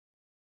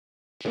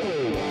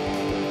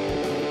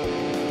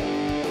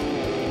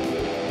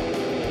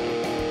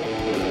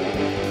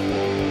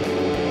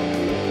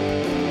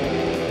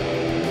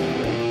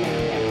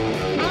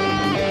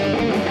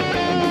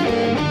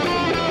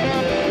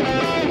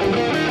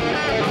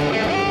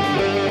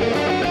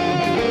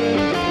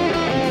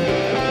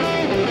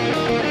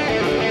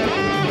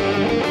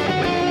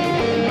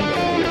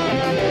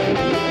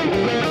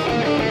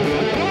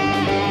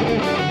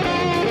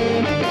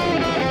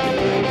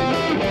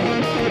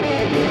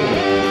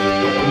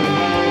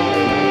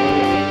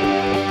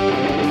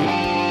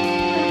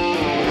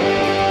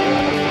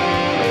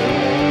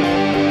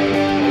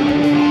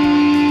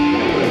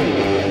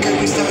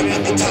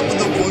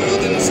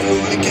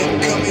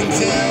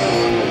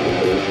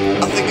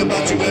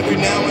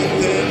every now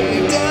and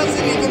then. It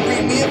doesn't even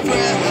bring me a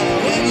friend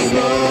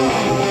anymore.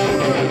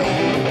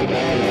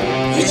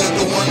 You got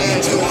the one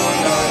that you are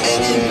not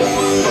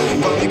anymore. But we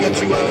finally got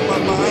you out of my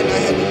mind. I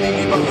had to leave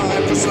you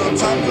behind for some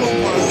time. Go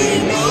on.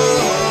 We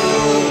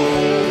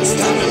know it's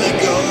time to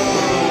let go.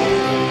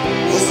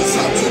 Was it's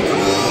time to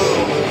grow.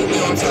 You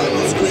know time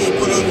was great,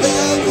 but our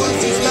love was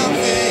just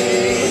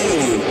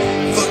nothing.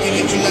 Fucking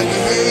hit you like a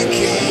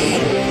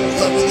hurricane.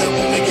 Loving that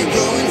won't make you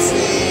go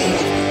insane.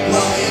 I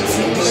am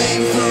to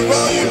blame for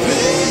all your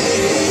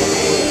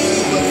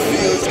pain. But it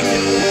feels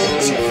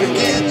good to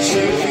forget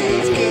you.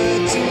 Feels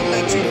good to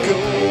let you go.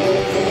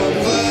 Although I'm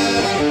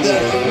glad that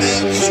I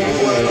met you.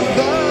 I don't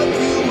love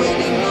you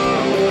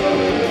anymore.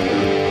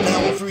 Now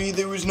I'm free,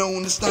 there is no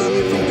one to stop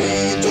me from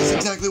being just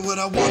exactly what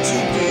I want to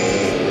be.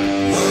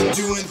 I'm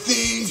doing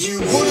things you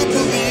wouldn't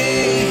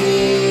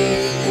believe.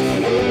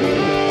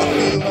 I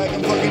feel like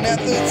I'm fucking at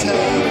the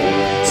top.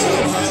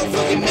 Somehow I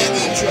fucking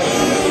never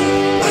drop.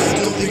 I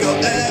don't think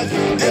I'll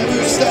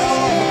ever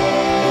stop.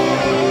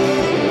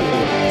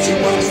 You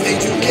wanna stay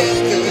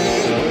together.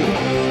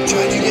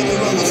 Try together,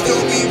 all the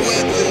stormy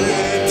weather.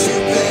 Too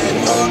bad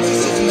all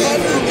this is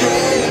never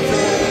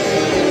ever.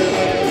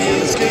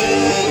 Feels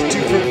good to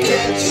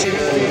forget you.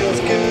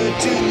 Feels good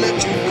to let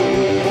you go.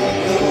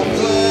 Although I'm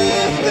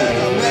glad that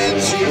I met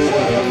you.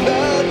 I don't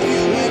love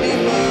you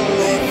anymore.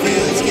 It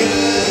feels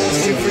good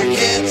to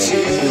forget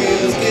you.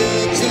 Feels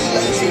good to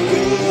let you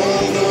go.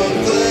 Although I'm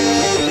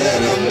glad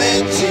that I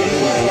met you.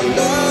 I don't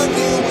love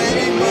you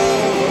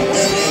anymore.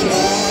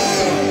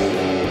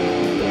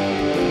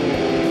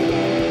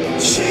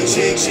 Shake,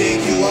 shake,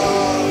 shake you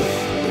off.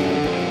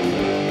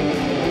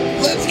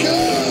 Let's go.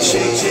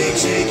 Shake, shake,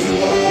 shake you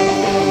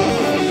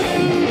off.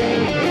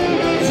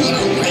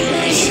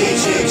 Shake,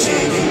 shake,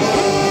 shake you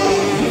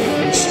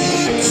off.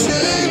 Shake, shake,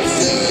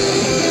 shake.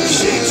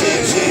 Shake,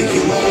 shake, shake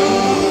you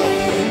off.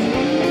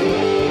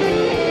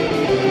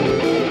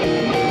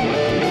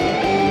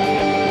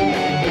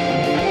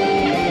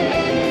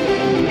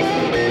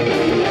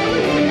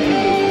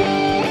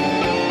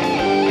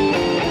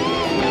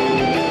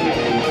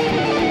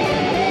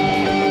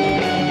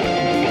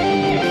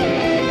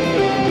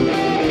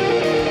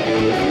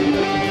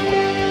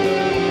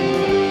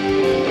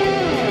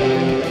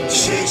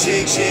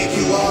 Shake, shake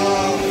you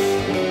off.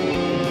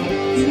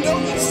 You know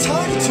it's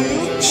time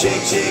to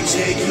shake, shake,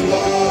 shake you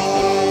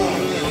off.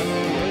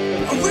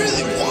 I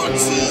really want to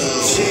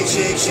shake,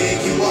 shake,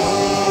 shake you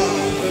off.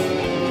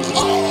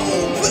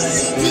 Oh, baby.